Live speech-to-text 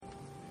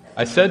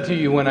I said to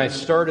you when I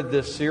started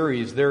this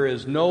series, there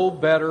is no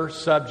better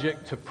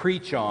subject to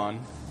preach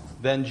on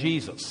than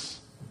Jesus.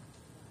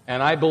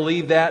 And I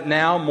believe that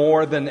now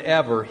more than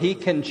ever. He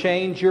can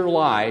change your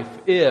life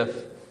if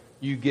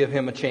you give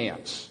Him a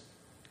chance.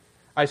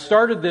 I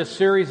started this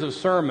series of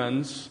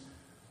sermons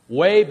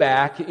way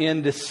back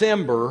in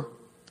December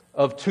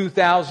of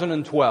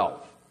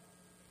 2012.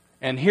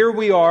 And here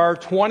we are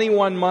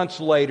 21 months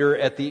later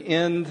at the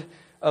end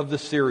of the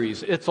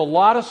series. It's a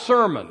lot of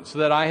sermons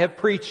that I have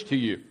preached to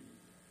you.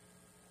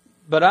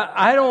 But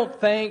I don't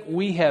think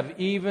we have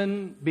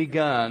even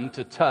begun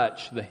to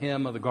touch the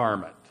hem of the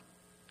garment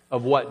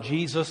of what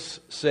Jesus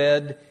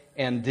said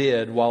and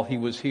did while He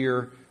was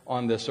here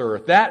on this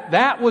earth.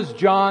 That was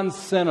John's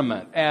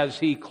sentiment as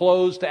he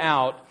closed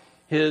out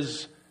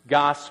his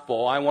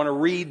gospel. I want to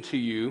read to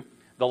you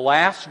the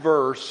last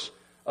verse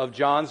of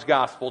John's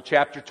gospel,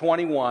 chapter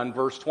 21,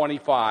 verse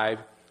 25.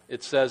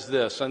 It says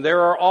this, "And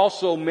there are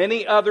also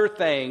many other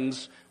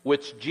things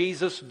which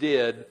Jesus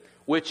did,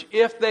 which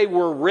if they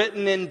were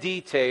written in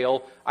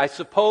detail, I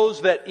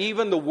suppose that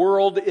even the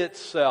world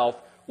itself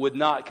would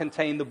not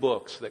contain the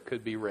books that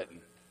could be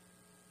written."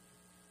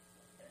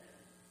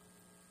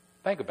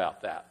 Think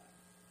about that.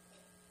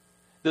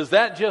 Does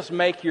that just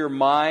make your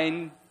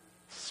mind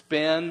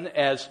spin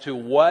as to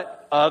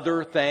what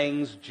other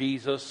things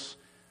Jesus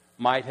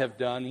might have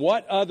done?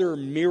 What other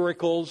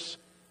miracles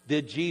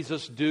did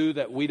Jesus do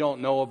that we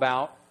don't know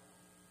about?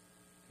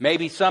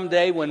 Maybe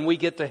someday when we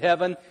get to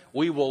heaven,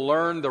 we will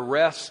learn the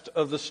rest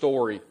of the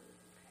story.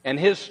 And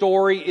His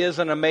story is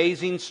an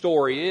amazing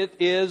story. It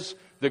is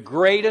the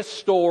greatest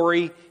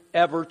story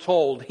ever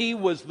told. He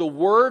was the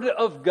Word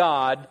of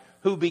God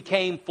who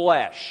became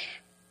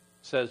flesh,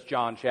 says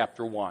John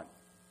chapter 1.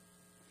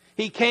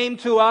 He came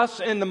to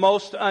us in the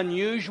most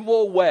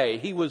unusual way.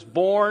 He was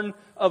born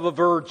of a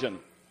virgin.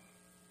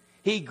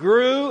 He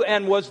grew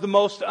and was the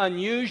most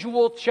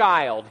unusual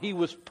child. He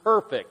was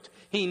perfect.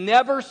 He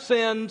never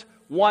sinned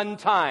one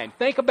time.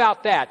 Think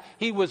about that.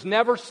 He was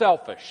never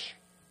selfish.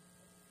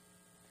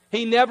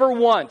 He never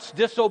once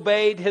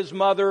disobeyed his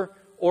mother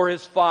or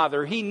his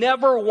father. He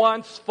never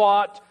once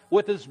fought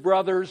with his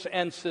brothers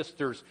and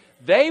sisters.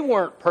 They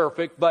weren't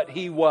perfect, but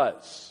he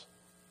was.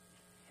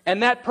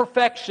 And that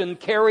perfection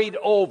carried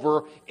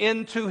over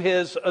into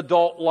his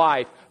adult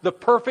life. The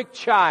perfect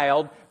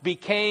child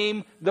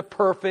became the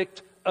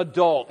perfect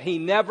adult. He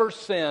never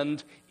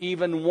sinned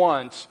even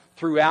once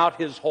throughout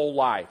his whole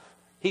life.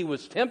 He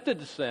was tempted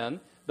to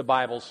sin, the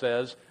Bible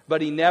says,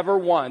 but He never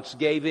once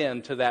gave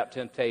in to that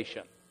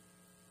temptation.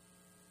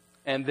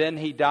 And then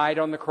He died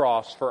on the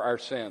cross for our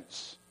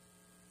sins.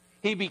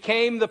 He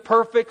became the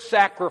perfect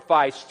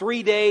sacrifice.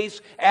 3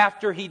 days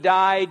after He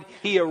died,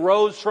 He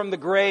arose from the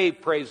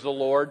grave, praise the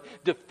Lord,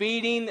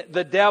 defeating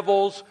the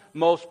devil's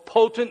most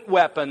potent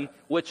weapon,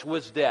 which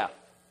was death.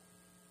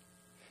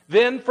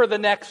 Then for the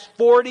next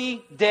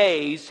 40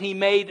 days, He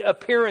made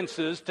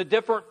appearances to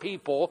different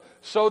people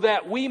so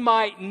that we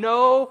might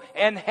know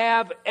and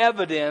have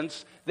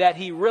evidence that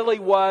He really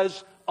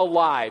was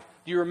alive.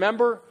 Do you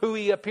remember who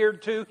He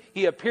appeared to?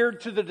 He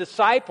appeared to the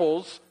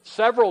disciples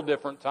several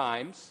different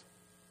times.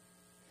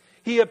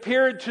 He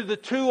appeared to the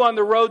two on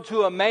the road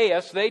to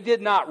Emmaus. They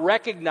did not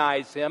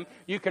recognize Him.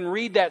 You can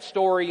read that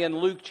story in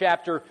Luke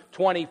chapter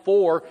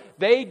 24.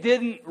 They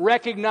didn't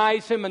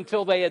recognize Him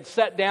until they had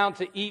sat down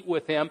to eat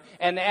with Him.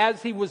 And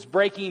as He was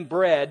breaking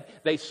bread,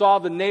 they saw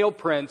the nail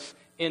prints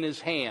in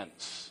His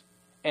hands.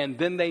 And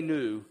then they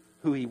knew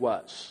who He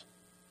was.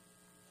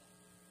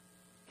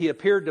 He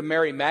appeared to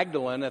Mary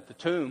Magdalene at the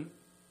tomb.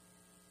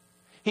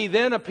 He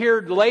then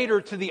appeared later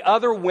to the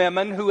other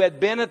women who had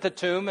been at the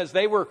tomb as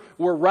they were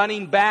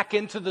running back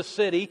into the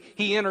city.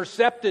 He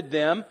intercepted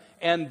them,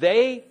 and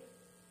they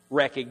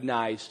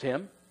recognized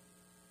Him.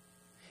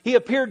 He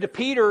appeared to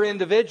Peter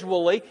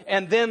individually,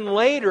 and then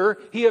later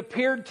He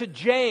appeared to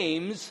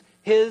James,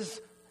 his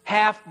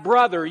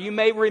half-brother. You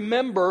may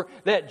remember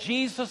that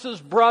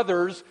Jesus'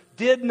 brothers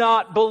did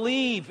not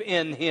believe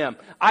in Him.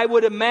 I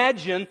would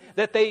imagine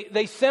that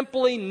they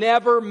simply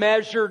never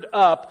measured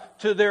up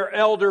to their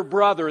elder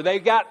brother. They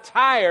got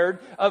tired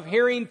of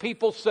hearing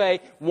people say,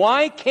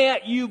 "Why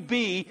can't you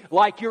be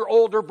like your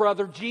older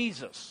brother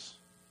Jesus?"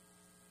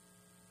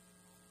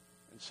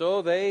 And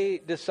so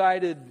they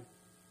decided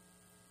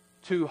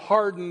to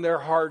harden their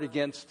heart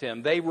against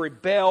Him. They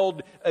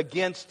rebelled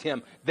against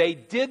Him. They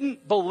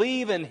didn't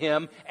believe in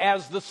Him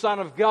as the Son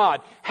of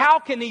God. How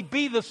can He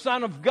be the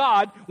Son of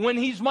God when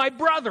He's my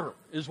brother,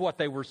 is what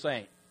they were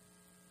saying.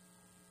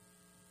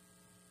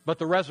 But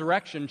the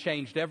resurrection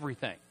changed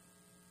everything.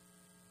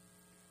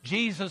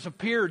 Jesus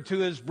appeared to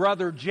his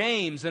brother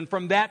James, and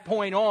from that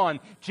point on,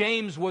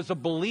 James was a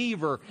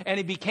believer, and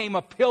he became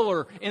a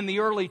pillar in the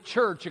early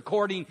church,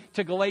 according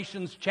to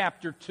Galatians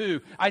chapter 2.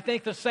 I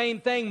think the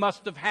same thing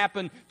must have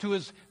happened to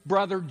his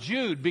brother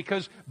Jude,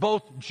 because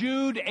both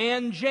Jude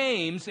and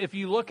James, if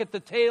you look at the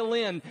tail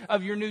end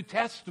of your New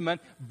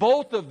Testament,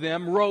 both of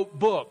them wrote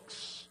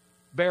books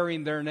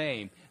bearing their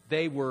name.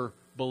 They were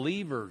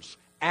believers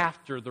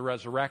after the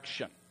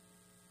resurrection.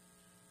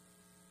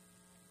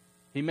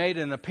 He made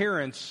an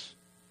appearance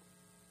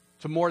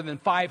to more than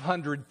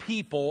 500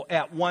 people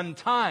at one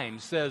time,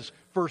 says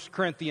 1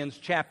 Corinthians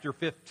chapter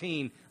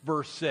 15,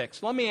 verse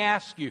 6. Let me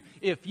ask you,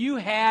 if you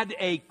had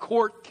a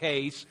court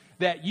case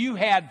that you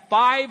had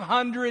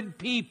 500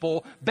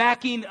 people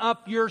backing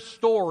up your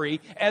story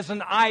as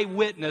an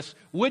eyewitness,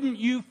 wouldn't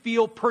you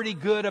feel pretty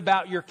good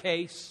about your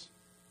case?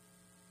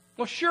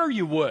 Well, sure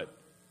you would.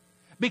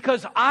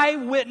 Because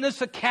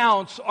eyewitness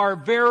accounts are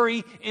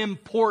very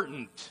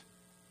important.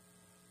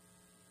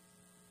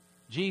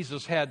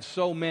 Jesus had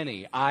so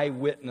many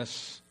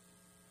eyewitness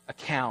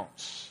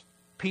accounts.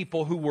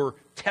 People who were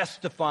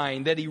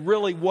testifying that He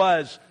really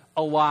was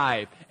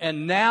alive.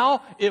 And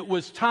now it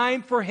was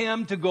time for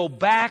Him to go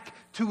back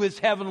to His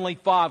Heavenly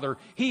Father.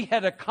 He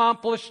had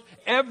accomplished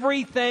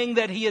everything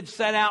that He had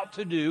set out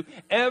to do.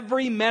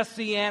 Every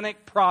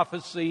messianic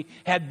prophecy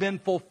had been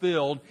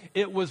fulfilled.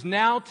 It was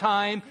now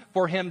time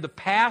for Him to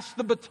pass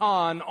the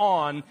baton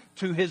on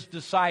to His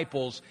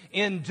disciples.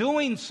 In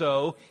doing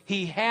so,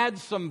 He had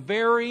some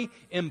very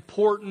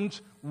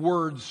important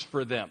words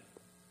for them.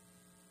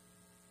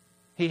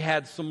 He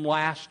had some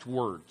last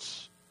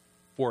words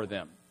for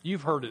them.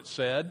 You've heard it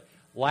said,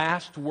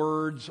 last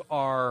words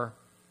are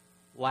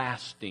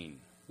lasting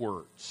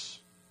words.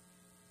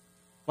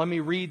 Let me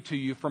read to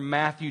you from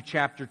Matthew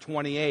chapter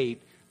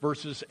 28,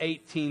 verses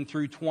 18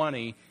 through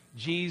 20,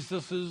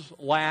 Jesus'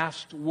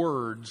 last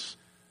words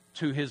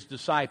to His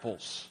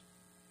disciples.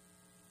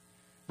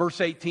 Verse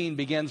 18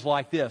 begins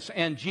like this,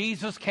 "And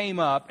Jesus came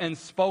up and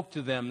spoke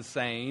to them,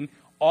 saying,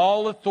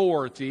 All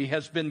authority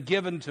has been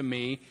given to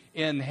me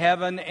in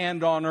heaven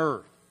and on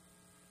earth.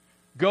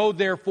 Go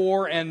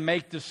therefore and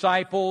make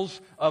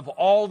disciples of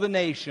all the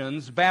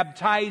nations,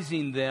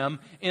 baptizing them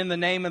in the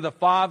name of the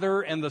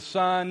Father and the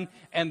Son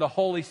and the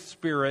Holy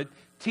Spirit,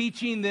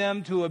 teaching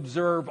them to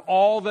observe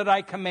all that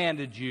I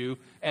commanded you.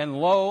 And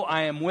lo,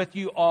 I am with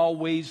you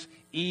always,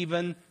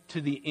 even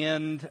to the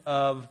end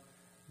of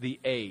the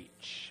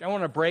age." I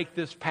want to break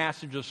this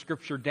passage of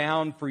Scripture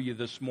down for you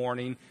this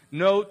morning.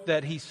 Note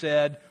that He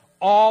said,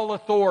 all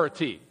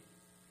authority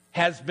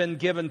has been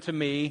given to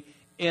me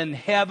in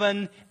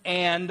heaven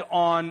and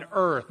on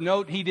earth.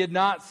 Note, He did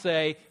not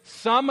say,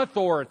 some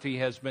authority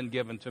has been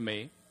given to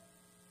me.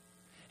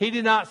 He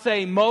did not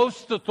say,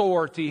 most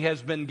authority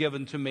has been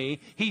given to me.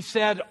 He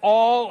said,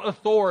 all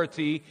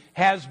authority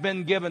has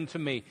been given to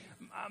me.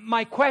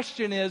 My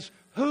question is,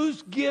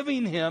 who's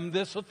giving Him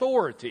this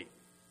authority?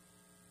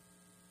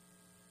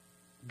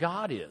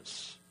 God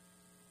is.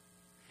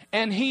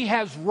 And He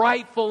has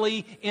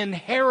rightfully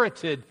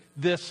inherited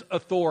this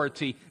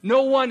authority.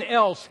 No one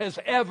else has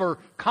ever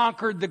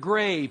conquered the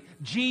grave.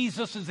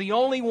 Jesus is the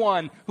only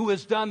one who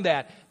has done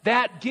that.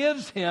 That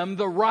gives Him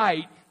the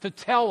right to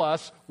tell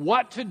us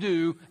what to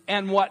do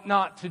and what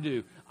not to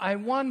do. I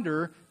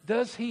wonder,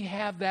 does He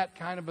have that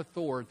kind of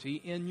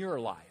authority in your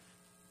life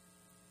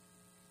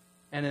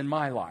and in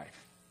my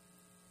life?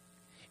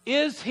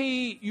 Is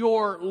He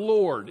your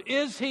Lord?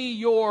 Is He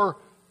your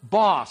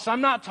boss?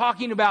 I'm not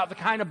talking about the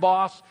kind of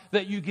boss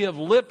that you give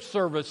lip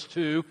service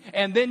to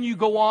and then you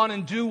go on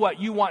and do what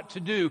you want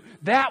to do.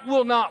 That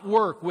will not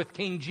work with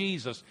King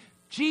Jesus.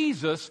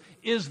 Jesus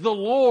is the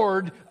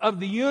Lord of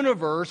the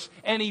universe,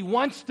 and He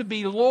wants to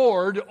be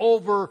Lord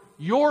over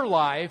your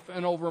life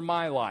and over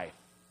my life.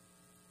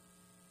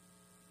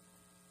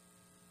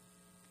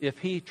 If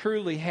He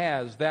truly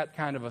has that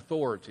kind of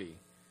authority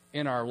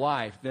in our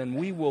life, then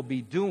we will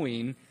be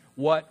doing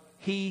what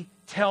He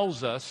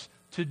tells us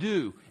to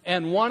do.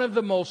 And one of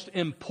the most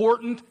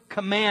important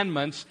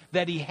commandments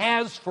that He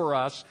has for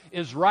us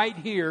is right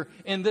here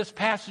in this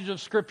passage of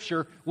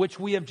Scripture which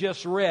we have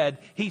just read.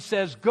 He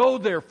says, "Go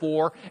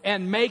therefore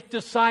and make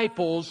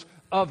disciples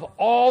of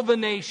all the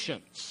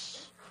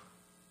nations."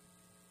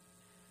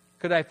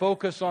 Could I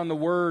focus on the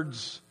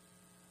words,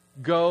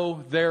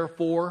 "Go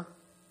therefore"?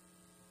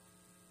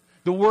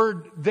 The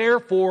word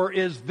 "therefore"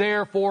 is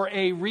there for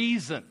a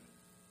reason.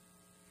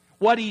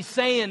 What He's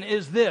saying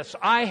is this: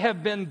 I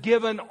have been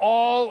given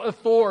all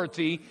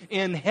authority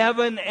in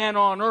heaven and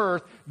on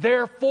earth.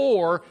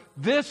 Therefore,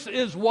 this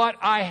is what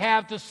I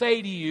have to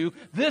say to you.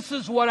 This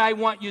is what I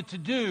want you to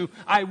do.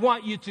 I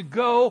want you to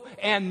go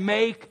and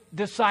make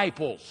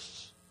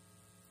disciples.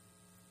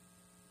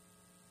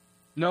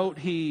 Note,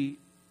 He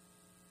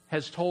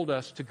has told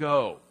us to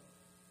go.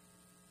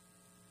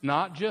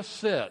 Not just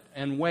sit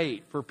and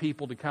wait for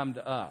people to come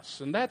to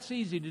us. And that's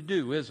easy to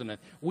do, isn't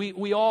it?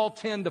 We all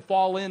tend to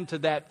fall into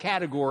that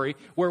category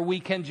where we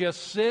can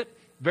just sit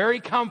very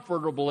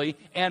comfortably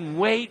and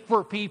wait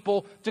for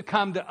people to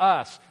come to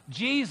us.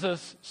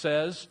 Jesus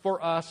says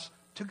for us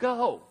to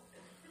go.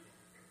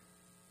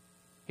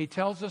 He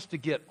tells us to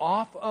get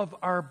off of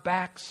our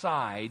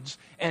backsides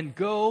and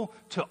go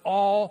to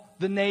all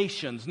the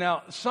nations.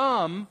 Now,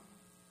 some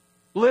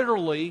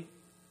literally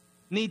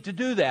need to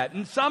do that.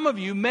 And some of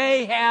you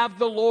may have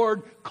the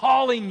Lord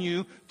calling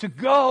you to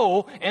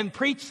go and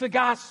preach the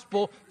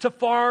gospel to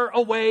far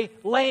away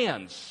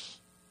lands.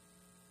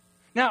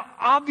 Now,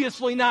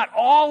 obviously not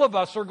all of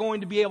us are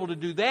going to be able to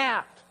do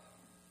that.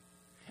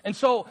 And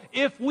so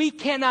if we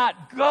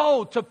cannot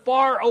go to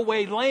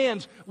faraway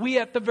lands, we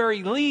at the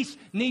very least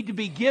need to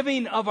be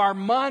giving of our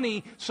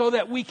money so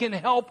that we can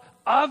help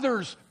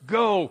others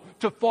go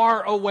to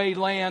faraway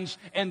lands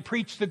and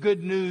preach the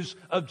good news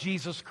of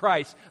Jesus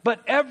Christ.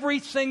 But every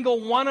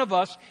single one of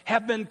us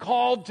have been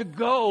called to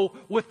go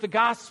with the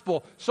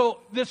gospel. So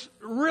this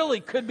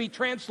really could be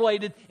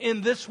translated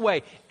in this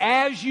way.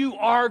 As you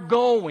are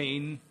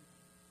going,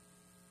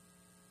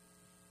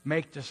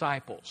 make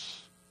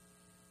disciples.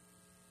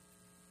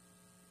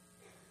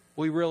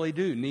 We really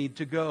do need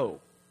to go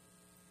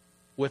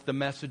with the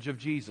message of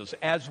Jesus.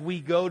 As we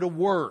go to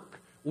work,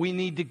 we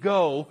need to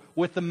go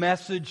with the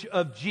message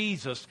of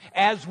Jesus.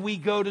 As we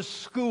go to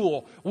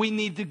school, we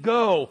need to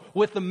go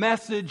with the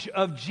message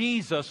of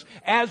Jesus.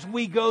 As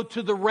we go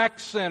to the rec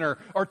center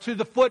or to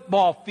the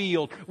football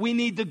field, we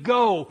need to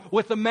go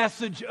with the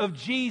message of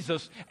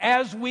Jesus.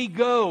 As we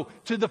go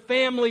to the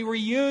family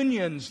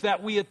reunions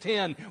that we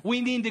attend, we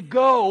need to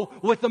go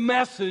with the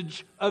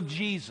message of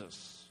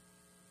Jesus.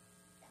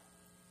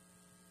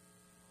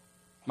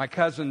 My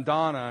cousin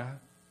Donna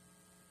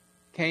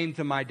came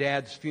to my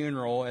dad's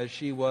funeral as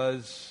she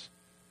was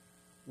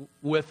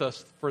with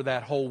us for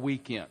that whole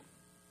weekend.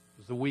 It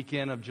was the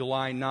weekend of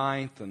July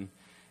 9th,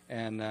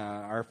 and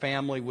our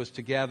family was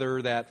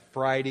together that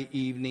Friday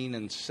evening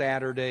and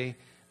Saturday.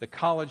 The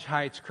College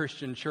Heights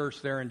Christian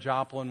Church there in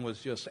Joplin was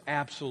just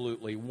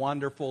absolutely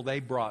wonderful. They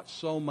brought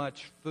so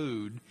much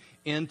food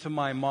into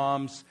my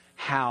mom's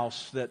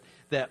house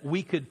that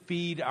we could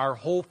feed our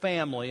whole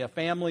family, a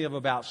family of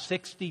about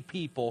 60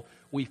 people.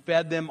 We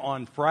fed them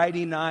on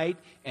Friday night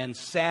and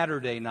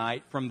Saturday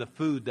night from the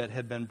food that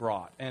had been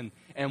brought. And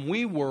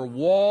we were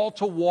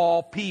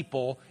wall-to-wall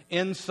people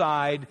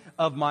inside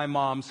of my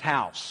mom's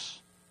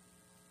house.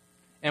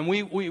 And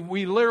we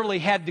literally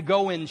had to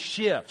go in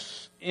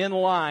shifts in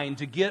line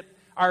to get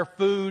our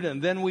food,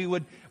 and then we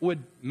would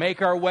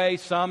make our way.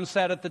 Some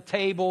sat at the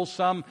table,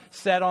 some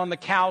sat on the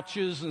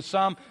couches, and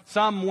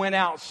some went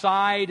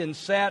outside and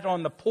sat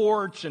on the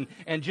porch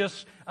and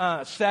just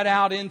sat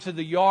out into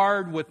the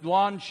yard with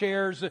lawn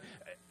chairs.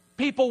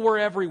 People were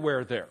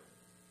everywhere there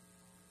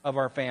of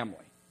our family.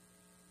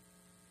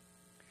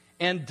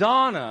 And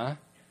Donna,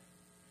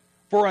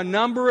 for a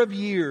number of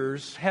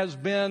years, has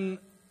been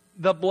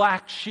the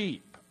black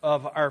sheep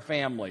of our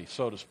family,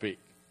 so to speak.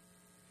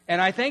 And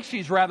I think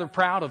she's rather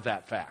proud of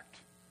that fact.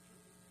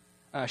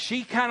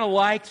 She kind of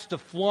likes to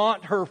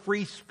flaunt her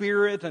free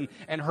spirit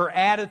and her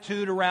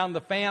attitude around the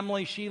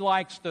family. She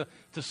likes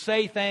to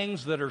say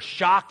things that are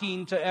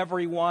shocking to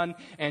everyone.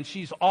 And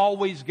she's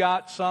always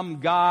got some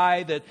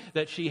guy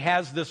that she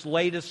has this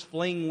latest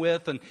fling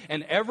with.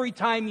 And every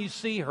time you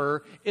see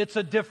her, it's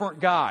a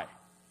different guy.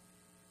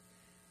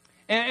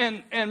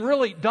 And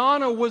really,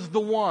 Donna was the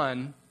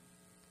one,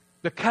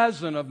 the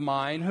cousin of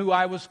mine, who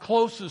I was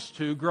closest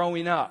to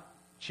growing up.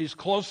 She's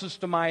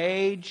closest to my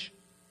age.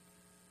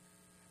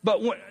 But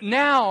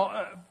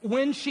now,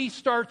 when she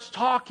starts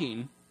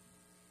talking,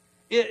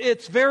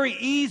 it's very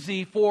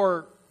easy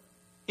for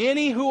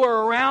any who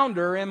are around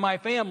her in my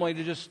family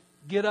to just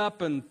get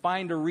up and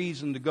find a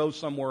reason to go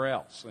somewhere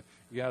else.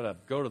 You got to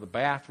go to the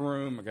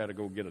bathroom. I got to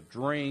go get a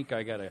drink.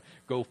 I got to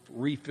go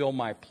refill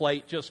my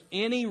plate. Just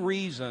any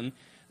reason,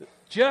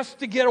 just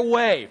to get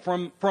away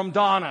from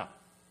Donna.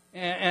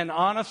 And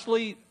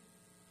honestly,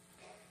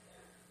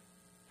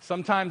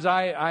 sometimes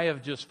I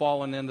have just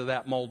fallen into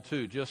that mold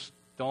too. Just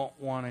don't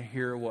want to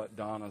hear what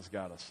Donna's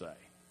got to say.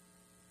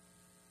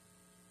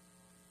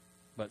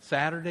 But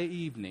Saturday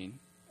evening,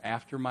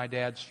 after my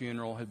dad's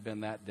funeral had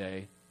been that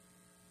day,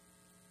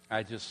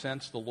 I just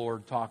sensed the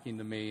Lord talking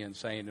to me and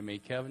saying to me,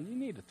 Kevin, you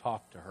need to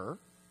talk to her.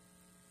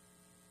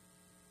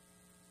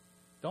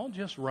 Don't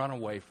just run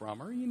away from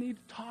her. You need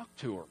to talk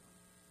to her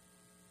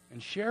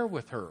and share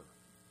with her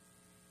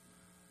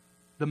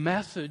the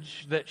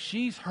message that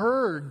she's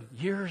heard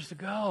years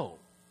ago,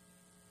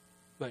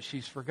 but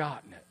she's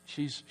forgotten it.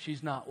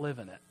 She's not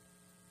living it.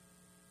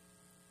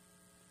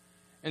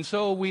 And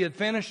so we had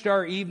finished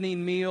our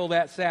evening meal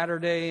that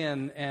Saturday,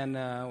 and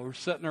we're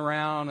sitting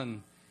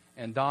around,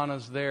 and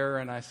Donna's there,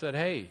 and I said,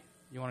 hey,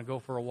 you want to go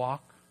for a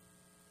walk?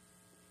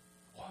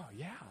 Oh,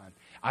 yeah. And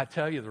I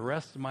tell you, the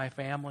rest of my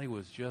family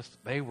was just,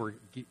 they were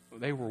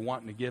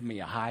wanting to give me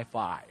a high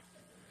five.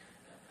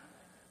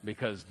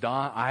 Because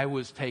I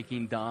was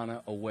taking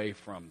Donna away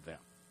from them.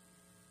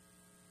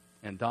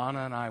 And Donna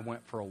and I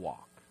went for a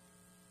walk.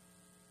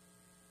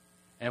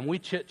 And we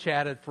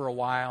chit-chatted for a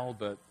while,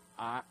 but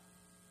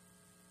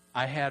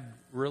I had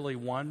really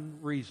one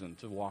reason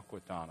to walk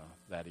with Donna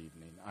that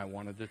evening. I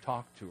wanted to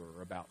talk to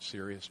her about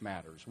serious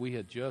matters. We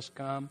had just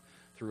come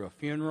through a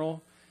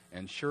funeral,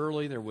 and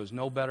surely there was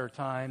no better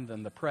time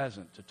than the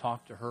present to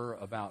talk to her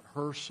about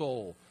her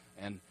soul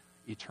and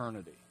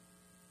eternity.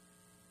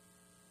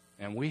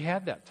 And we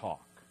had that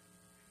talk.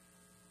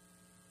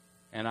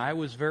 And I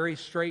was very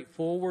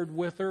straightforward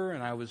with her,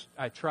 and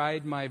I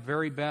tried my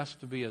very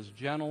best to be as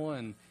gentle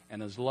and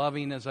as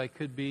loving as I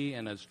could be,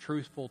 and as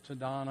truthful to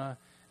Donna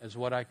as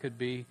what I could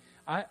be.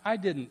 I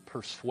didn't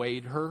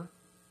persuade her,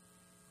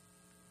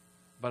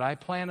 But I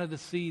planted a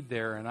seed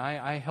there, and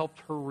I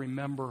helped her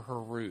remember her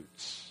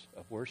roots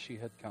of where she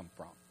had come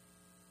from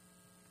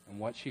and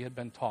what she had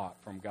been taught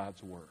from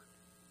God's Word.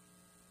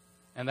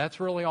 And that's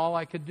really all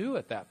I could do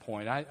at that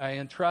point. I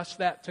entrust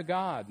that to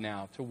God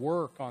now to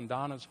work on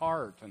Donna's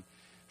heart, and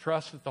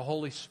trust that the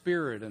Holy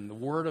Spirit and the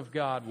Word of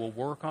God will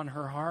work on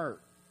her heart.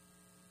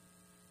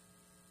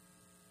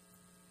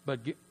 But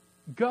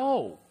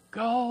go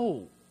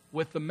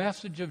with the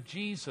message of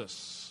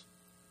Jesus.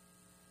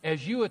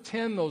 As you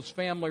attend those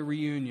family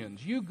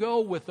reunions, you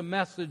go with the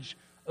message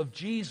of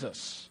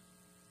Jesus.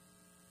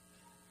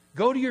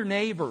 Go to your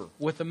neighbor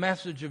with the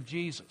message of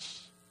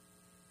Jesus.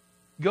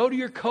 Go to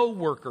your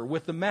coworker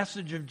with the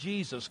message of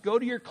Jesus. Go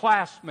to your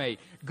classmate.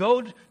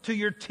 Go to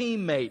your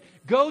teammate.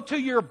 Go to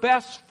your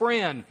best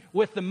friend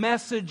with the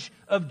message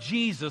of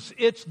Jesus.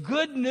 It's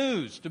good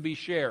news to be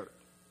shared.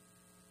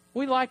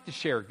 We like to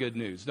share good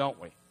news,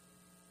 don't we?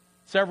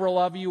 Several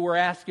of you were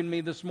asking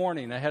me this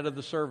morning ahead of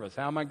the service,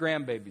 how my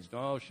grandbaby's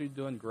doing? Oh, she's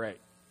doing great.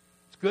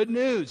 It's good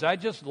news. I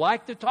just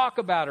like to talk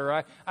about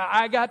her.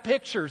 I got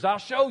pictures. I'll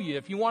show you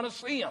if you want to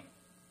see them.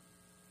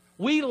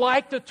 We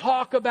like to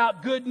talk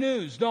about good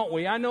news, don't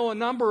we? I know a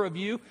number of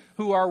you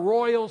who are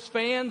Royals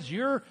fans.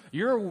 You're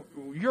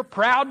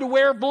proud to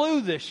wear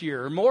blue this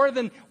year, more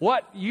than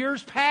what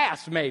years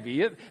past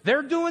maybe.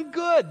 They're doing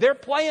good. They're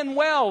playing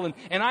well,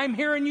 and I'm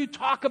hearing you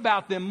talk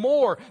about them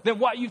more than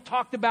what you've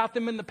talked about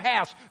them in the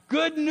past.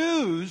 Good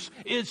news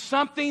is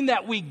something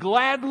that we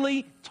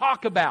gladly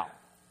talk about.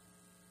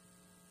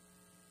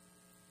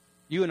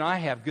 You and I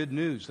have good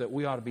news that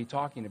we ought to be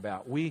talking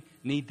about. We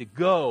need to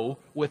go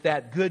with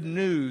that good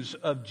news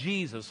of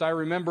Jesus. I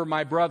remember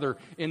my brother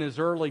in his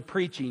early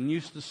preaching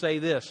used to say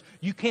this: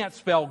 you can't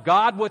spell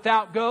God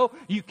without go.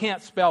 You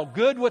can't spell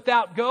good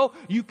without go.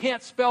 You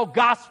can't spell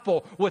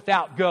gospel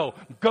without go.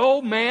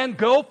 Go, man,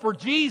 go for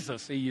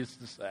Jesus, he used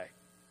to say.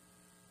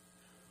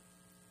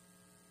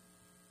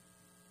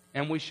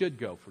 And we should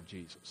go for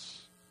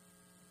Jesus,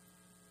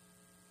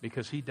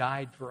 because He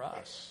died for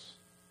us.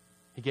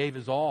 He gave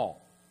His all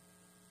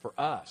for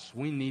us.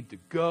 We need to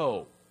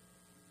go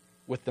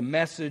with the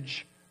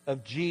message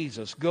of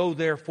Jesus. Go,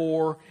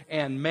 therefore,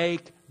 and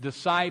make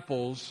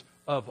disciples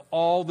of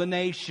all the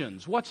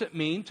nations. What's it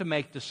mean to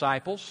make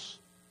disciples?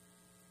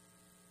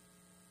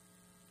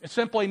 It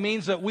simply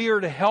means that we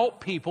are to help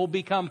people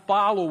become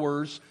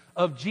followers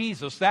of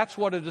Jesus. That's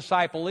what a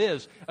disciple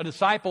is. A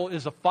disciple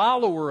is a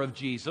follower of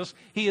Jesus.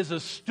 He is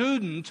a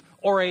student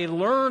or a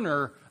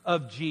learner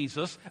of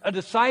Jesus. A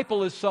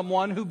disciple is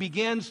someone who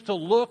begins to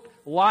look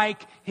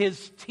like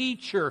his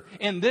teacher.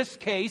 In this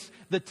case,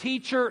 the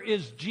teacher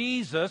is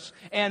Jesus,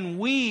 and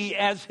we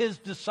as His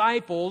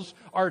disciples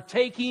are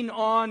taking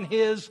on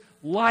His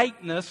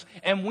likeness,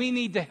 and we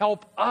need to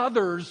help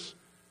others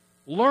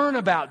learn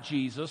about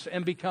Jesus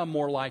and become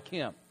more like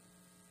Him.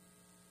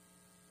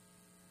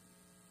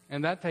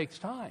 And that takes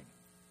time.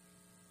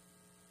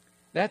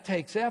 That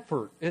takes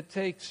effort. It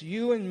takes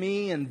you and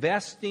me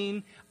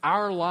investing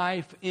our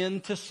life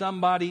into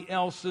somebody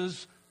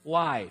else's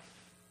life.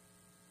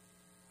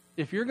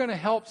 If you're going to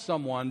help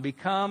someone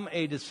become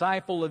a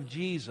disciple of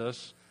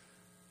Jesus,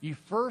 you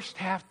first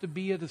have to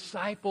be a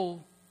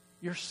disciple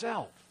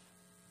yourself.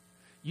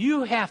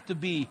 You have to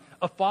be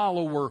a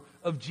follower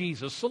of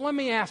Jesus. So let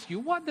me ask you,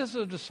 what does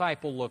a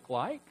disciple look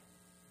like?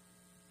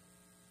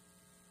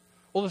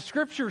 Well, the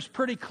Scripture is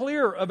pretty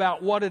clear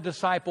about what a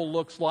disciple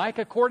looks like.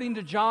 According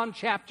to John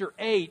chapter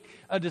 8,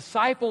 a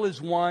disciple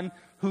is one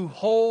who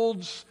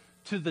holds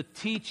to the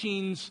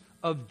teachings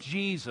of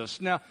Jesus.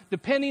 Now,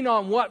 depending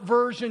on what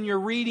version you're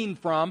reading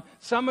from,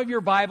 some of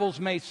your Bibles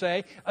may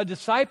say, a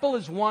disciple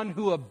is one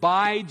who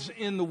abides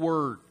in the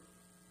Word.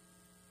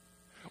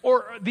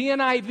 Or the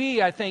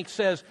NIV, I think,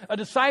 says, a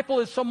disciple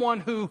is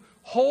someone who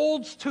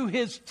holds to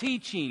His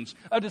teachings.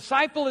 A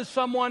disciple is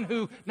someone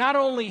who not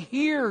only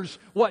hears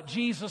what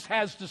Jesus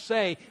has to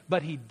say,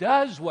 but he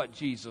does what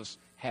Jesus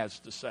has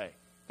to say.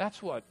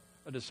 That's what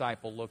a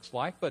disciple looks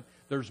like. But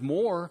there's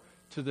more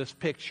to this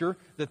picture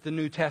that the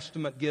New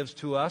Testament gives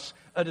to us.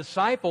 A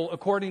disciple,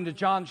 according to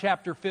John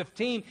chapter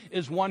 15,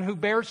 is one who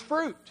bears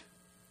fruit.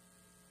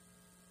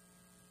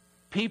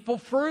 People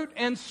fruit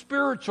and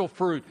spiritual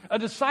fruit. A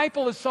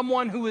disciple is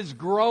someone who is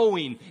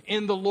growing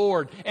in the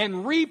Lord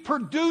and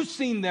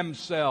reproducing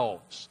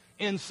themselves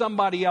in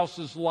somebody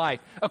else's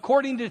life.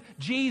 According to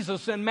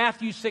Jesus in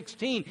Matthew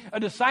 16, a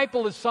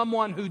disciple is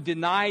someone who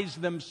denies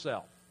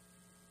themselves.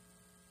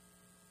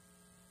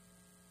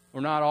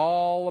 We're not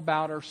all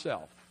about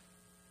ourselves.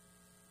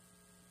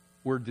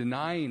 We're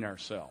denying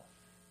ourselves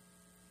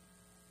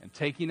and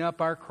taking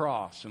up our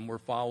cross, and we're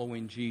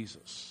following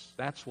Jesus.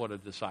 That's what a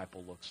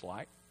disciple looks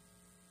like.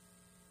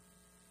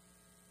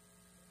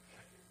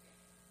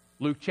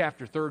 Luke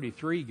chapter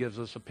 33 gives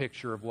us a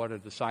picture of what a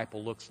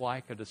disciple looks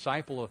like. A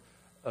disciple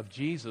of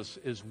Jesus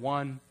is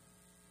one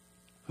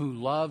who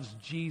loves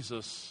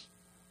Jesus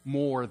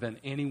more than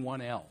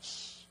anyone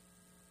else.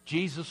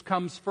 Jesus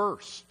comes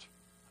first.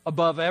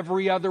 above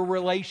every other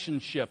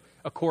relationship,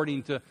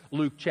 according to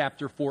Luke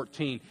chapter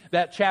 14.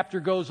 That chapter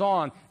goes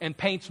on and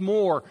paints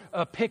more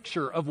a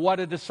picture of what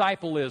a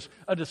disciple is.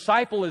 A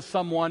disciple is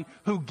someone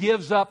who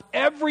gives up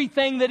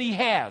everything that he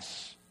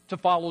has to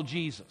follow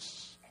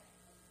Jesus.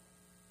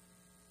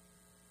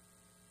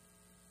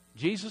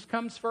 Jesus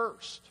comes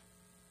first.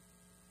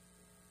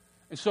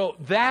 And so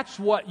that's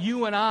what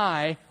you and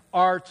I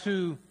are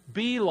to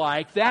be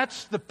like.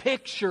 That's the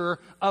picture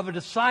of a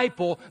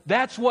disciple.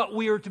 That's what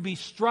we are to be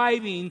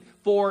striving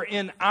for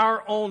in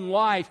our own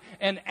life.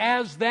 And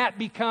as that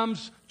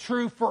becomes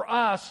true for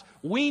us,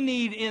 we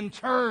need in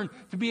turn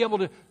to be able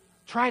to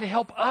try to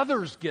help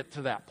others get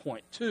to that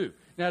point too.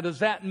 Now, does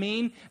that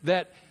mean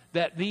that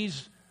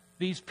these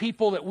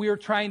people that we are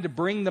trying to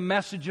bring the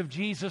message of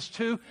Jesus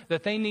to,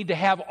 that they need to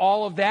have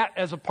all of that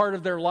as a part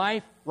of their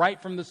life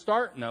right from the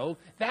start? No,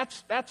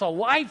 that's a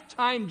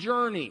lifetime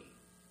journey.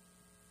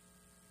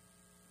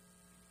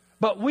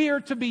 But we are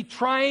to be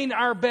trying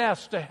our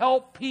best to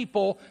help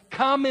people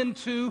come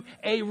into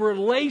a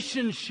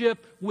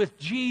relationship with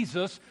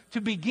Jesus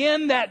to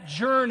begin that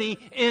journey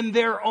in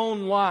their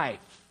own life.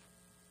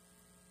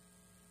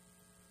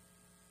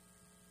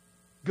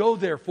 Go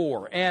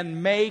therefore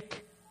and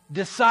make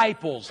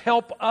disciples.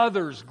 Help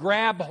others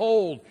grab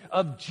hold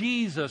of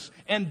Jesus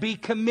and be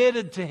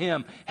committed to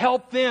Him.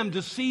 Help them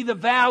to see the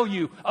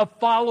value of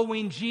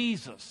following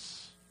Jesus.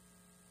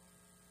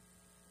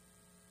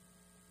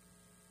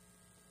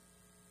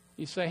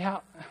 You say,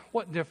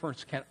 what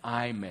difference can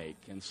I make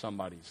in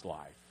somebody's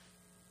life?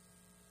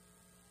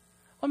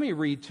 Let me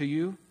read to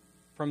you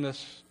from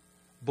this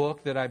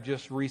book that I've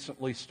just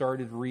recently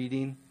started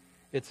reading.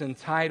 It's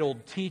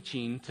entitled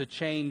Teaching to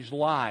Change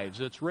Lives.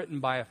 It's written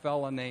by a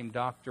fellow named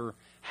Dr.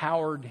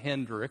 Howard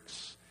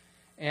Hendricks.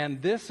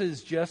 And this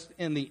is just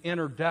in the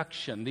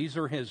introduction. These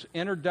are his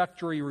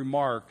introductory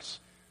remarks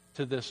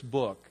to this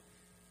book.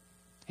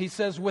 He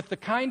says, with the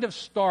kind of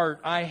start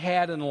I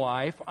had in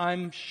life,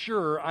 I'm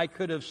sure I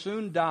could have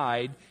soon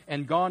died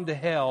and gone to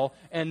hell,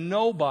 and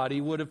nobody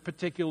would have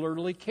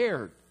particularly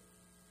cared.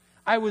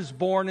 I was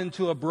born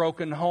into a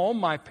broken home,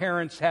 my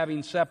parents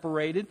having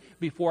separated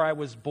before I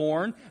was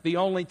born. The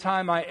only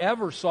time I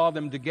ever saw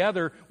them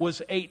together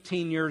was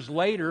 18 years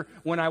later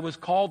when I was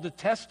called to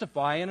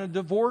testify in a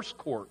divorce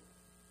court.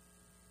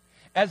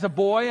 As a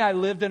boy, I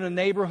lived in a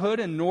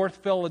neighborhood in North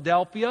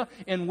Philadelphia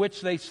in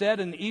which they said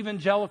an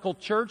evangelical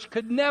church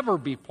could never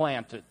be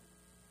planted.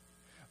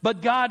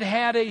 But God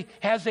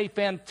has a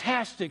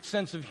fantastic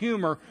sense of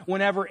humor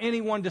whenever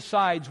anyone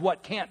decides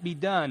what can't be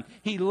done.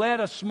 He led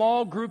a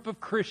small group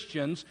of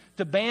Christians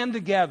to band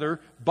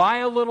together, buy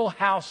a little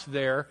house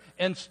there,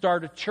 and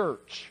start a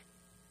church.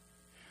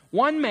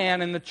 One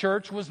man in the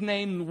church was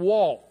named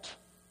Walt.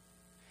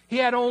 He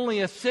had only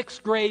a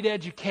 6th grade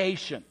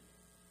education.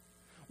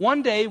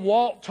 One day,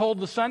 Walt told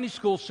the Sunday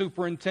school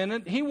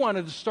superintendent he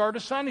wanted to start a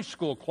Sunday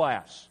school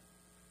class.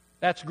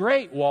 That's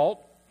great,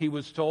 Walt, he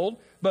was told,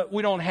 but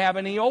we don't have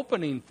any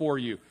opening for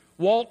you.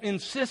 Walt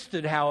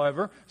insisted,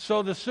 however,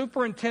 so the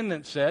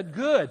superintendent said,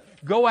 good,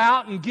 go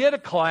out and get a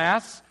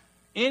class.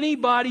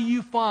 Anybody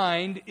you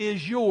find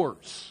is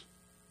yours.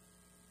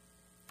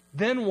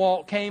 Then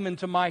Walt came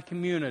into my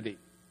community.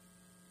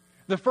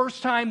 The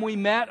first time we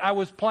met, I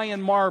was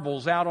playing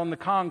marbles out on the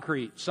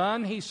concrete.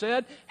 Son, he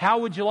said, how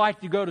would you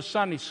like to go to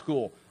Sunday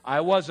school? I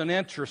wasn't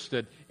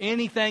interested.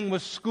 Anything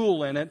with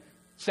school in it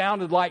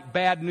sounded like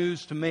bad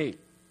news to me.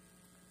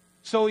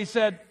 So he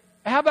said,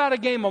 how about a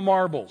game of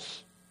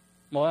marbles?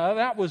 Well,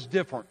 that was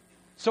different.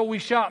 So we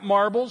shot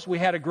marbles. We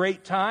had a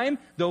great time,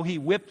 though he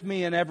whipped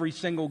me in every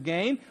single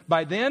game.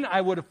 By then, I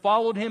would have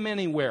followed him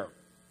anywhere.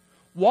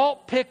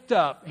 Walt picked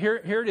up,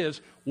 here it is,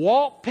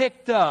 Walt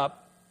picked up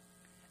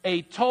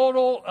a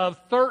total of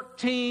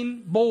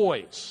 13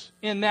 boys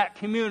in that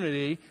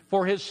community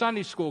for his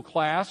Sunday school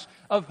class,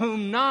 of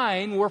whom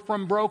 9 were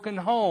from broken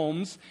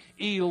homes.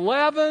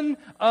 11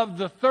 of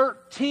the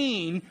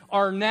 13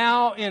 are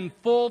now in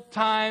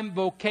full-time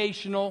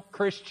vocational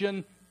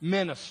Christian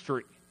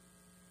ministry.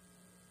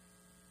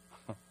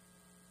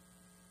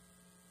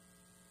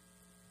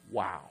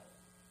 Wow.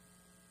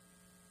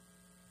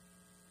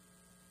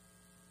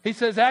 He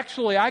says,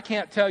 actually, I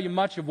can't tell you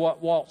much of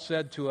what Walt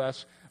said to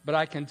us, but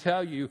I can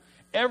tell you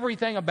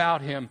everything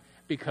about him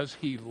because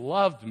he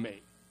loved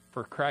me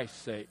for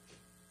Christ's sake.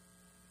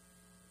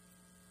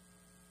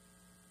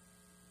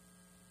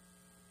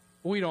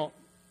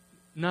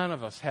 None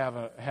of us have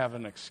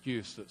an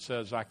excuse that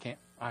says I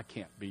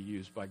can't be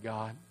used by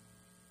God.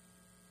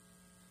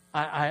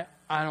 I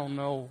don't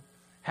know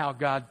how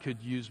God could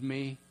use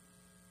me.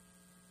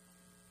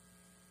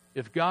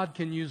 If God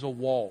can use a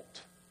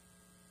Walt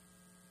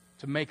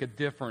to make a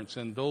difference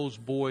in those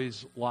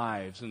boys'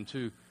 lives and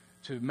to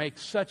make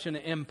such an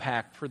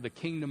impact for the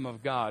kingdom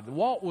of God.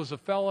 Walt was a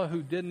fellow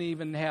who didn't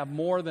even have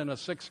more than a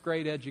 6th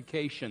grade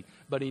education,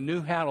 but he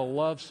knew how to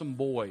love some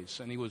boys,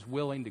 and he was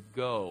willing to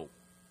go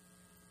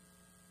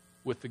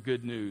with the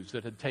good news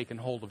that had taken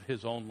hold of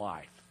his own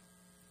life.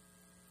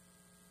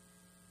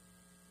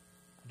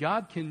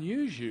 God can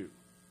use you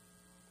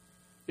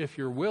if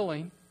you're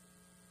willing.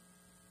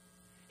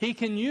 He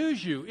can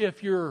use you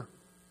if you're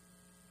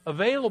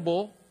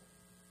available.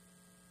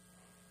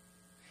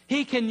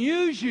 He can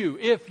use you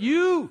if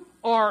you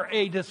are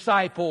a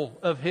disciple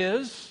of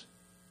His.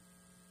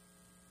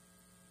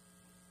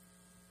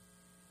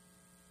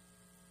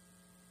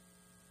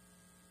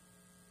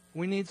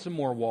 We need some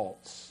more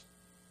Walts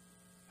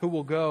who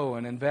will go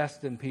and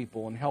invest in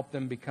people and help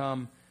them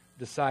become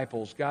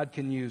disciples. God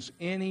can use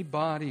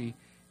anybody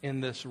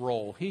in this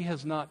role. He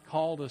has not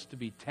called us to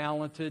be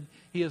talented.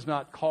 He has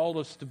not called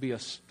us to be a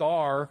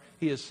star.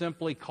 He has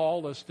simply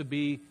called us to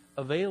be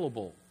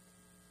available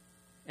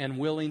and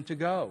willing to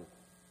go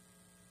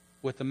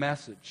with the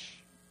message.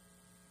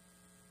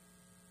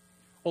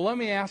 Well, let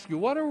me ask you,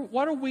 what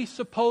are we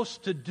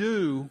supposed to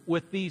do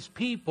with these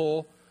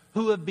people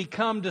who have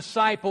become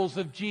disciples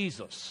of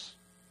Jesus?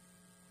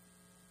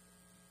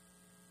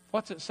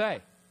 What's it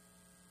say?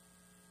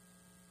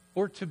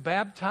 We're to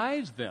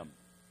baptize them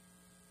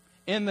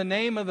in the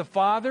name of the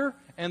Father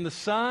and the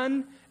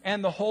Son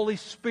and the Holy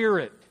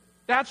Spirit.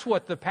 That's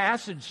what the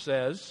passage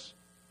says.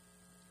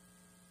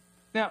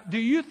 Now, do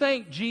you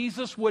think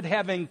Jesus would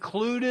have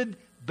included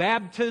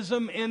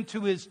baptism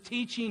into His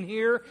teaching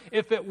here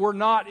if it were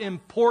not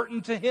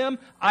important to Him?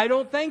 I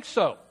don't think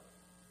so.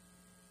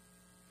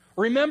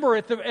 Remember,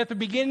 at the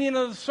beginning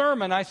of the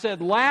sermon, I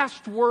said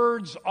last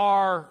words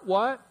are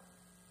what?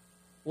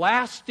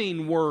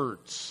 Lasting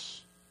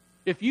words.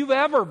 If you've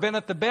ever been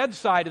at the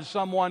bedside of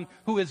someone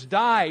who has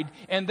died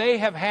and they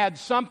have had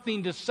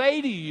something to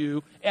say to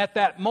you at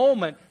that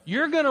moment,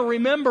 you're going to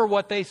remember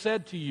what they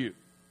said to you.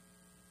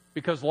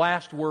 Because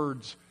last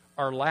words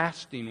are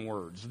lasting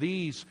words.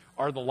 These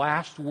are the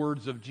last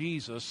words of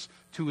Jesus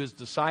to His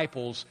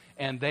disciples,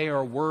 and they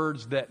are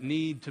words that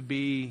need to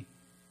be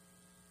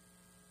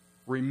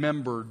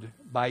remembered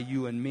by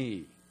you and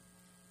me.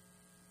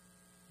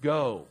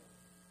 Go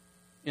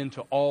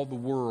into all the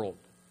world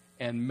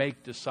and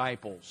make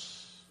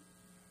disciples,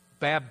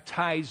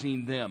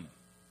 baptizing them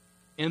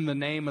in the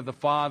name of the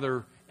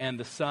Father and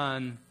the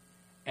Son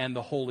and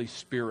the Holy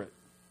Spirit.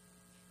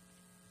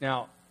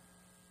 Now,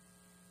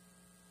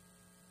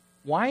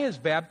 why is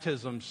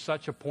baptism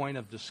such a point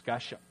of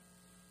discussion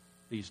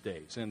these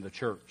days in the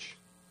church?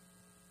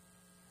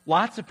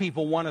 Lots of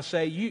people want to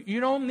say, you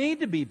don't need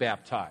to be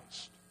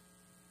baptized.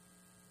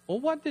 Well,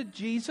 what did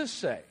Jesus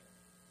say?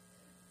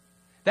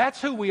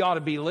 That's who we ought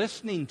to be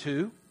listening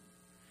to.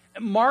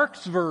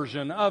 Mark's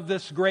version of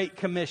this Great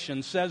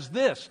Commission says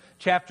this,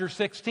 chapter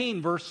 16,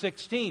 verse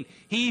 16.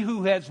 He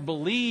who has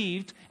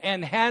believed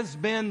and has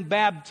been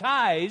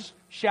baptized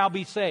shall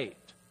be saved.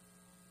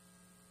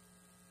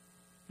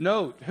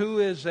 Note, who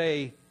is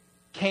a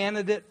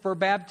candidate for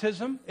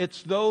baptism?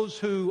 It's those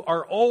who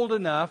are old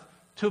enough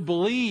to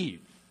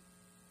believe.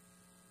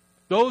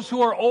 Those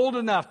who are old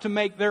enough to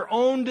make their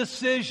own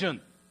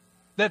decision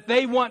that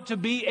they want to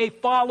be a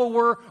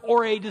follower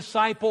or a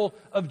disciple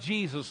of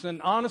Jesus.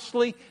 And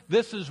honestly,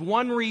 this is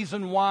one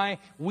reason why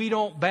we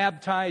don't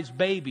baptize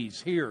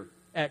babies here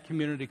at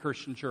Community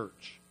Christian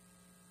Church.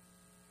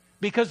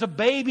 Because a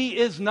baby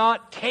is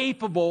not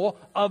capable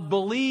of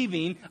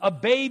believing. A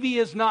baby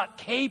is not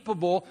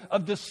capable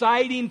of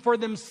deciding for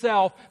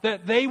themselves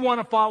that they want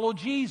to follow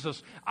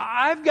Jesus.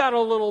 I've got a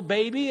little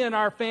baby in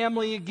our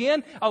family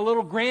again, a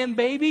little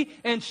grandbaby,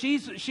 and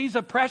she's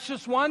a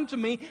precious one to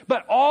me.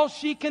 But all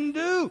she can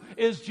do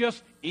is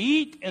just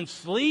eat and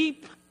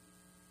sleep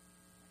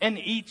and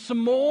eat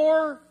some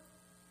more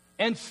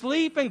and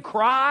sleep and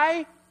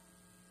cry.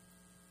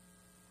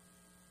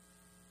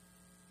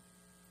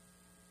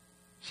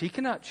 She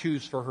cannot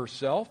choose for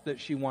herself that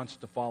she wants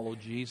to follow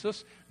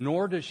Jesus,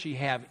 nor does she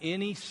have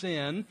any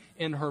sin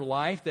in her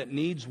life that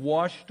needs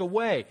washed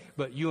away.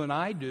 But you and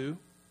I do.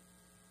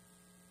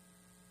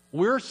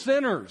 We're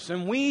sinners,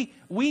 and we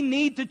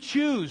need to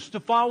choose to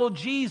follow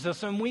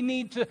Jesus, and we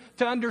need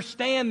to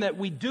understand that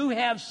we do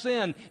have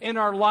sin in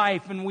our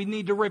life, and we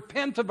need to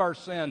repent of our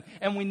sin,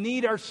 and we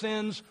need our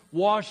sins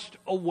washed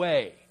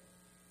away.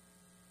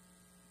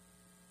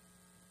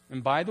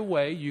 And by the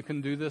way, you can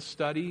do this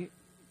study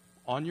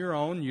on your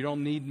own. You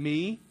don't need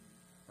me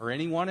or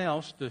anyone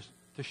else to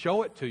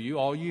show it to you.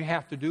 All you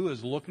have to do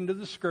is look into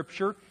the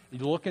Scripture.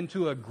 You look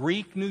into a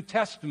Greek New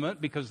Testament,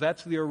 because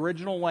that's the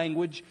original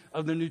language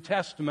of the New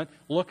Testament.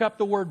 Look up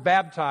the word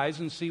baptize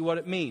and see what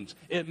it means.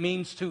 It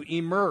means to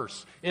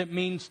immerse. It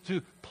means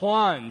to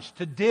plunge,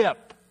 to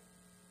dip.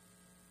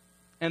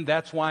 And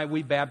that's why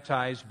we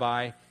baptize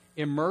by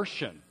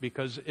immersion,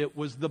 because it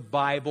was the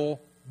Bible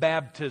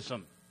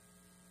baptism.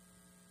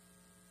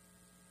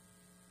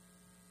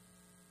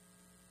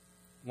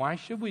 Why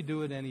should we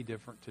do it any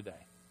different today?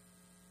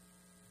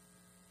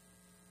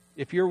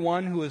 If you're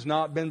one who has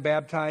not been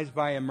baptized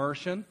by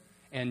immersion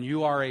and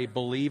you are a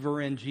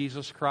believer in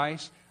Jesus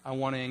Christ, I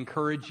want to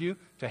encourage you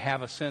to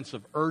have a sense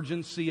of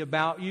urgency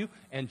about you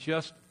and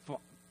just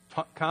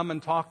come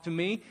and talk to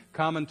me,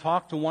 come and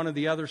talk to one of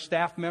the other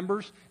staff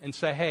members and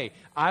say, hey,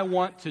 I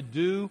want to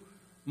do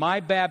my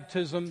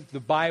baptism the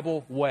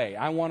Bible way.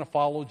 I want to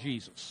follow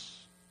Jesus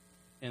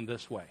in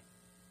this way.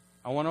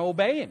 I want to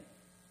obey Him.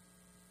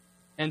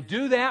 And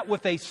do that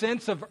with a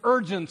sense of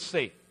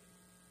urgency.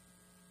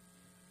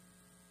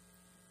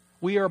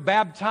 We are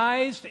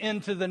baptized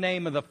into the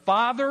name of the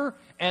Father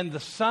and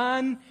the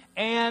Son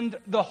and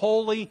the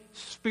Holy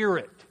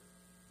Spirit.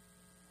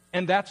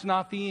 And that's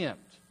not the end.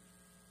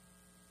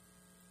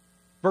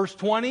 Verse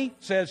 20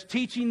 says,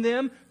 teaching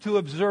them to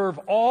observe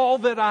all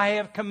that I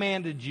have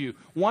commanded you.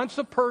 Once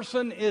a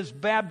person is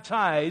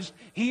baptized,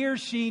 he or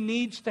she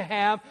needs to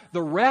have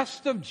the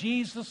rest of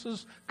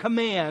Jesus'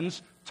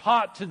 commands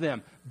taught to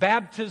them.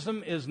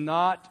 Baptism is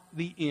not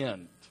the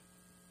end.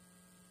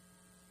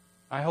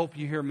 I hope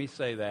you hear me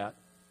say that.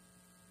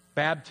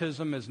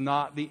 Baptism is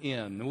not the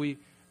end.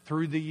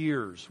 Through the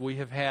years, we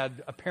have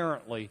had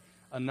apparently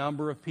a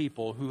number of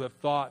people who have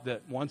thought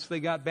that once they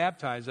got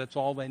baptized, that's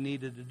all they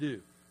needed to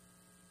do.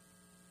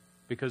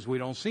 Because we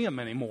don't see them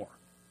anymore.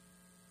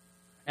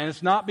 And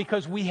it's not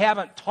because we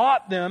haven't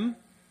taught them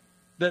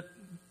that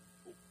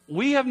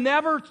we have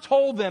never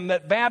told them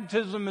that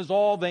baptism is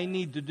all they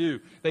need to do.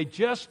 They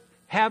just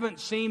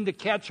haven't seemed to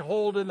catch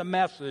hold of the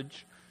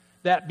message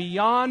that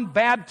beyond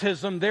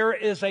baptism there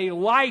is a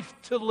life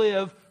to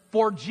live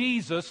for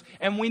Jesus,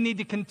 and we need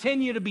to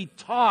continue to be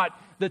taught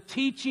the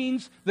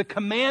teachings, the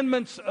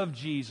commandments of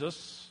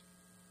Jesus,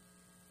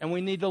 and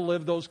we need to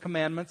live those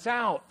commandments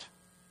out.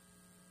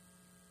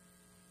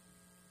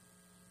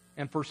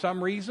 And for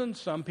some reason,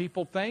 some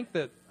people think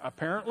that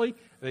apparently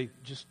they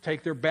just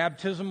take their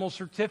baptismal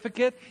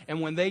certificate, and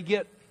when they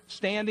get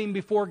standing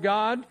before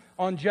God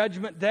on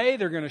Judgment Day,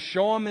 they're going to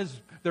show them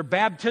their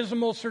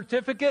baptismal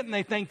certificate, and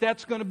they think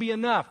that's going to be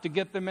enough to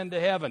get them into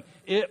heaven.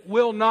 It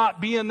will not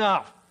be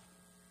enough.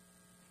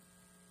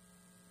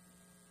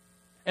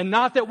 And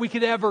not that we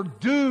could ever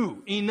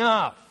do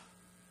enough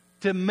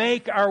to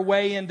make our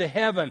way into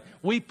heaven.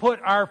 We put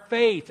our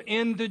faith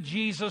into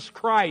Jesus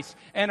Christ,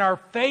 and our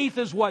faith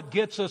is what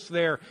gets us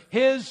there.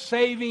 His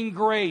saving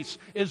grace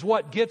is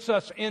what gets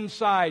us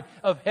inside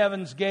of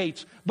heaven's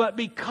gates. But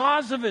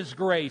because of His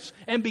grace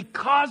and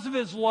because of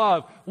His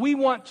love, we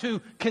want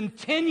to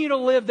continue to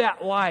live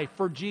that life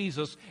for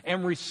Jesus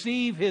and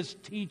receive His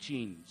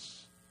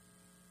teachings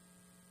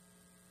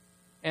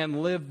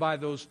and live by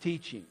those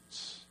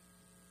teachings.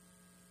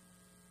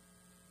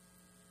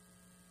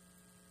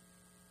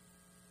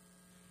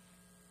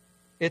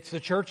 It's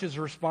the church's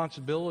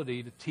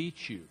responsibility to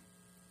teach you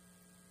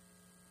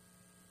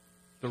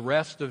the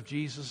rest of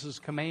Jesus'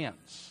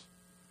 commands.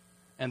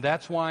 And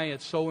that's why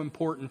it's so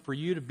important for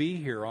you to be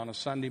here on a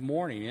Sunday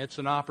morning. It's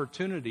an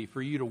opportunity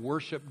for you to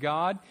worship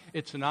God.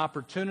 It's an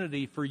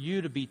opportunity for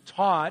you to be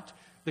taught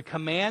the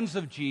commands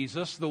of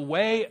Jesus, the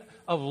way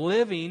of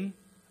living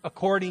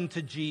according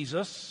to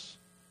Jesus.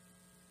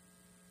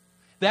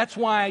 That's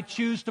why I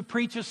choose to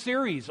preach a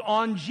series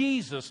on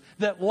Jesus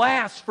that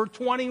lasts for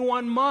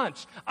 21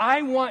 months.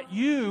 I want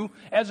you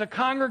as a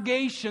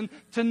congregation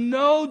to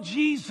know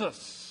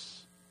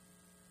Jesus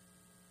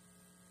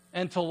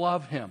and to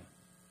love Him.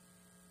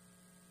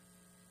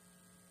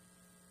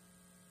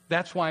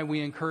 That's why we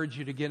encourage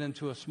you to get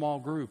into a small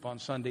group on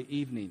Sunday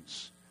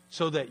evenings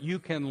so that you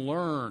can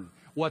learn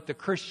what the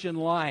Christian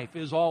life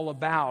is all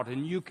about,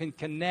 and you can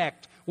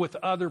connect with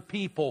other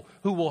people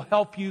who will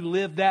help you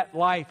live that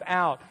life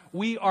out.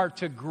 We are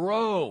to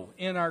grow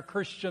in our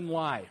Christian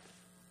life.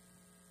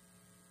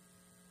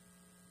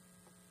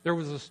 There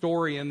was a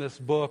story in this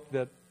book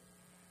that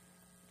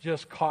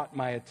just caught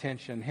my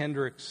attention.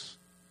 Hendricks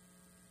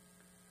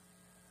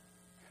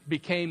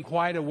became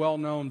quite a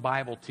well-known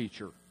Bible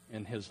teacher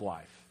in his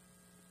life.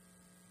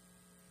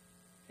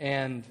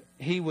 And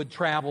he would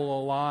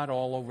travel a lot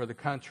all over the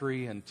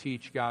country and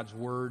teach God's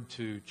Word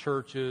to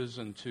churches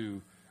and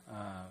to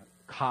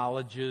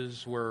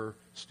colleges where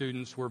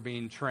students were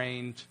being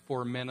trained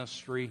for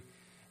ministry.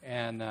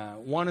 And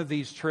one of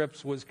these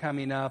trips was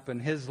coming up,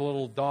 and his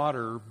little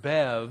daughter,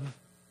 Bev,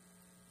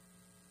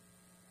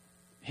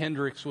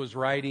 Hendricks was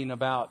writing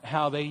about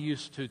how they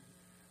used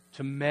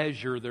to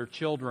measure their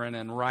children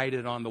and write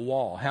it on the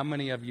wall. How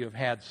many of you have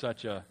had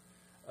such a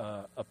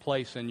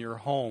place in your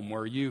home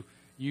where you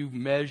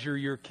measure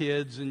your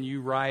kids and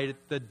you write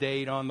the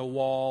date on the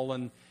wall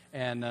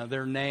and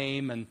their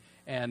name,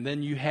 and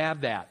then you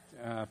have that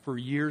for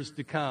years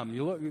to come.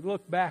 You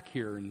look back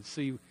here and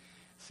see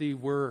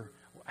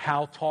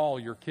how tall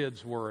your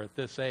kids were at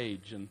this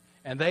age,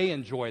 and they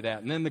enjoy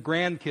that. And then the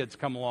grandkids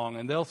come along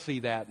and they'll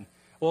see that.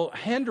 Well,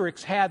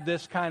 Hendricks had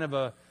this kind of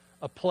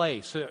a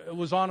place. It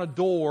was on a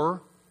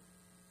door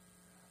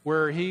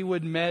where he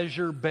would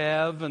measure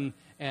Bev,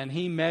 and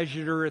he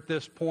measured her at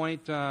this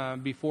point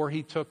before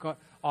he took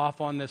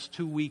off on this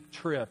 2-week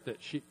trip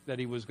that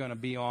he was going to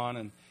be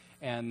on,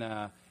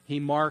 and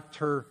he marked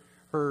her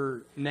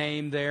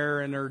name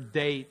there and her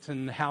date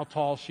and how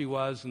tall she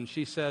was, and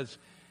she says,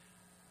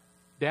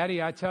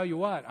 "Daddy, I tell you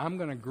what, I'm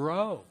going to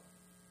grow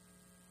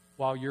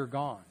while you're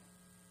gone."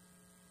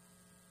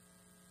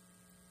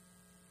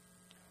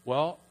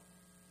 Well,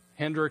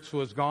 Hendricks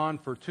was gone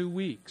for 2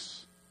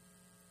 weeks.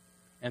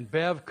 And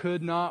Bev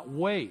could not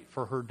wait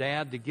for her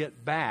dad to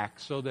get back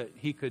so that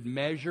he could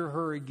measure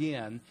her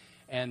again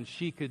and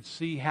she could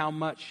see how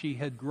much she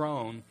had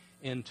grown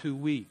in 2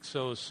 weeks.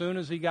 So as soon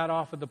as he got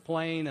off of the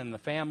plane and the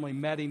family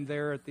met him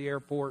there at the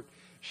airport,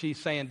 she's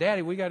saying,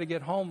 Daddy, we got to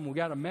get home. We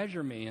got to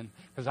measure me. And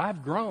because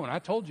I've grown. I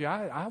told you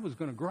I was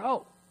going to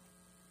grow.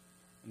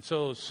 And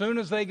so as soon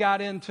as they got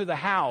into the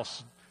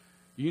house,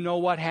 you know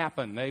what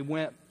happened. They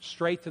went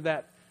straight to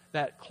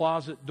that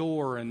closet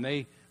door and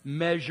they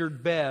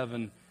measured Bev.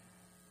 And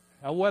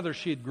whether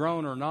she had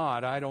grown or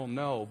not, I don't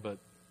know. But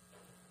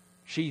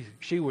she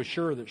was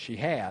sure that she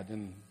had.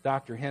 And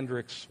Dr.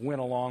 Hendricks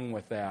went along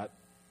with that.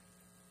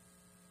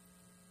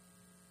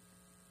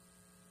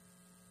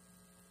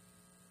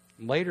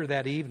 Later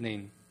that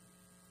evening,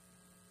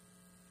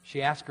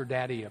 she asked her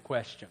daddy a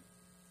question.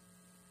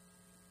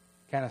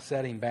 Kind of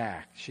set him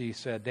back. She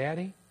said,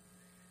 Daddy,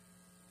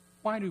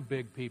 why do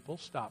big people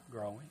stop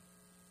growing?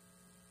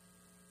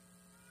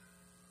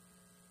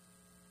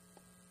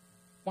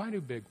 Why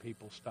do big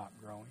people stop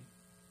growing?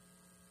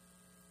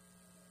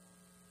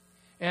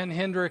 And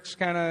Hendricks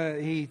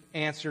he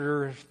answered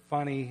her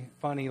funny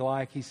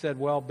like. He said,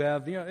 well,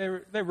 Bev,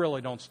 they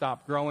really don't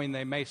stop growing.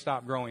 They may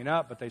stop growing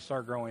up, but they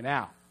start growing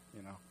out,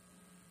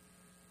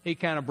 He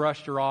kind of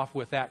brushed her off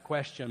with that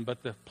question,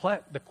 but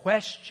the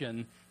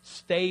question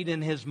stayed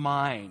in his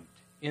mind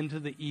into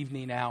the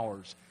evening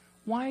hours.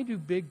 Why do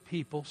big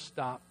people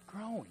stop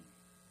growing?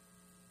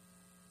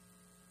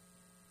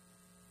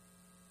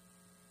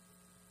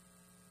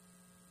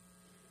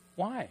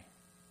 Why?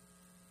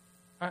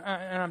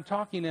 And I'm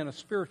talking in a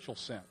spiritual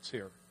sense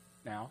here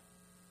now.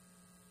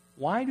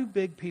 Why do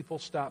big people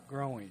stop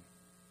growing?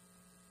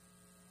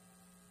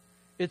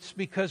 It's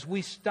because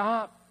we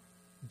stop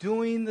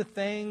doing the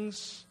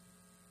things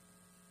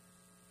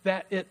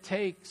that it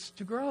takes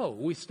to grow.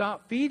 We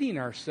stop feeding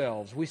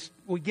ourselves.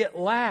 We get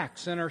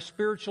lax in our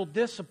spiritual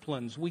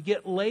disciplines. We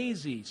get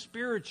lazy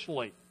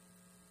spiritually.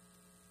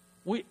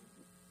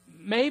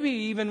 Maybe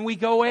even we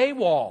go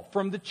AWOL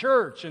from the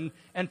church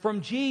and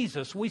from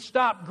Jesus. We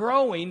stop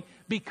growing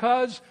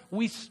because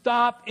we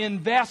stop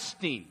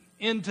investing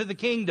into the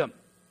kingdom.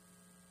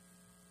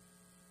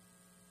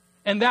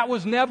 And that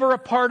was never a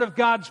part of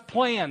God's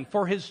plan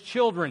for His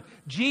children.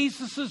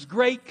 Jesus'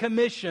 Great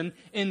Commission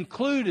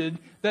included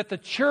that the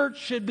church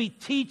should be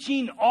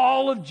teaching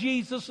all of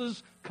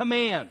Jesus'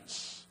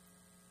 commands.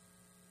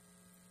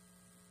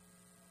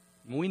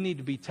 And we need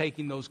to be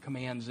taking those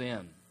commands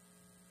in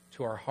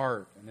to our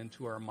heart and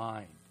into our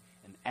mind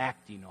and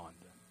acting on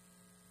them.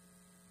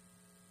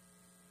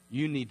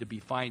 You need to be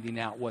finding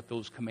out what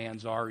those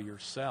commands are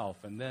yourself.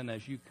 And then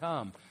as you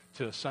come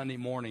to a Sunday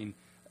morning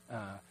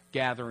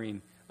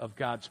gathering of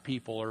God's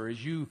people, or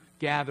as you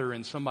gather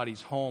in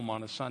somebody's home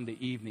on a Sunday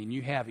evening,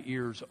 you have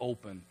ears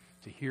open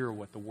to hear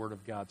what the Word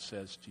of God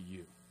says to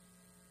you.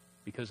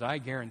 Because I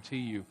guarantee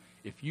you,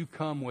 if you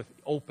come with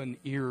open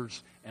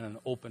ears and an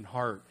open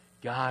heart,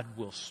 God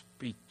will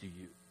speak to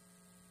you.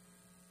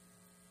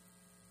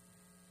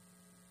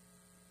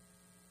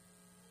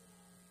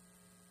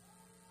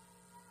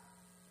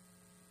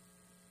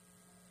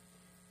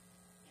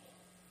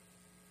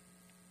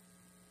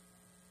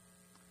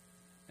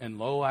 And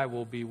lo, I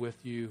will be with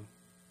you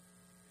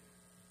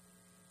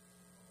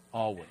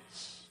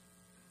always,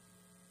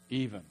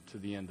 even to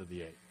the end of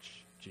the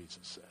age, Jesus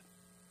said.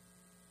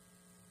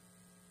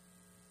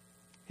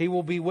 He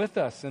will be with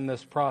us in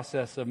this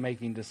process of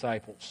making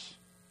disciples.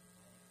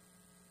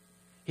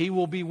 He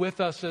will be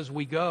with us as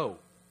we go,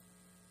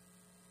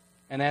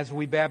 and as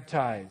we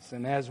baptize,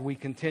 and as we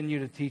continue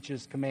to teach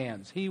His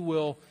commands. He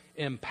will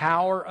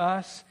empower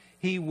us.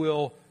 He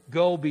will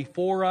go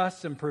before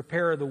us and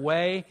prepare the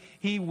way.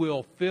 He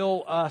will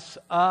fill us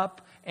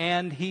up,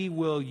 and He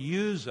will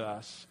use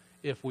us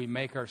if we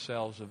make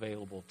ourselves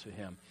available to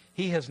Him.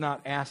 He has not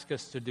asked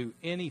us to do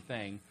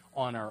anything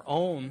on our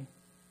own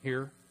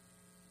here.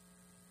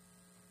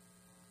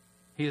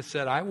 He has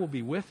said, I will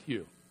be with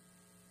you.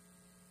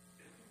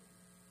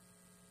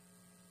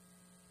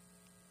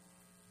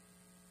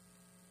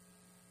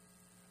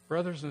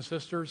 Brothers and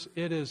sisters,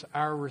 it is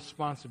our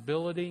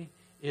responsibility,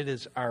 it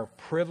is our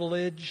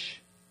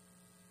privilege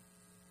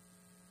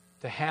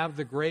to have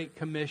the Great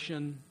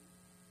Commission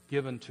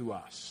given to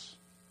us.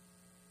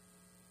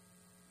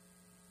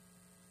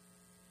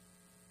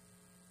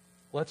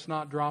 Let's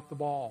not drop the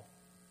ball.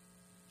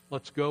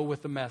 Let's go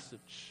with the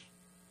message.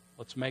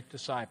 Let's make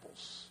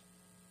disciples.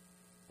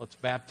 Let's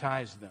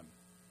baptize them.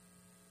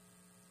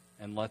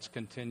 And let's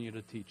continue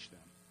to teach them.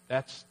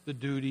 That's the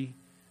duty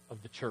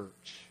of the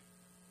church.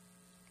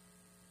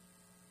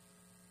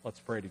 Let's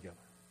pray together.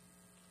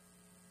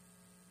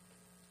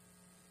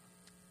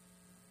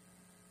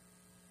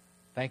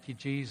 Thank you,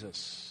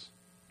 Jesus,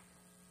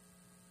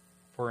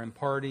 for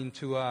imparting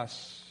to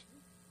us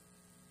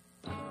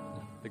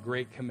the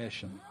Great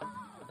Commission.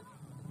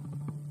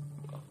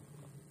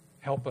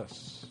 Help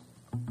us.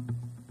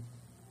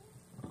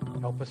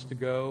 Help us to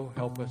go.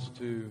 Help us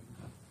to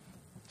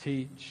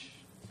teach,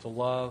 to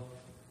love,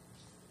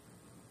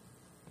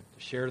 to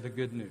share the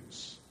good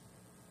news.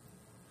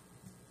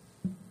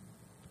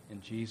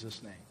 In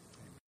Jesus' name.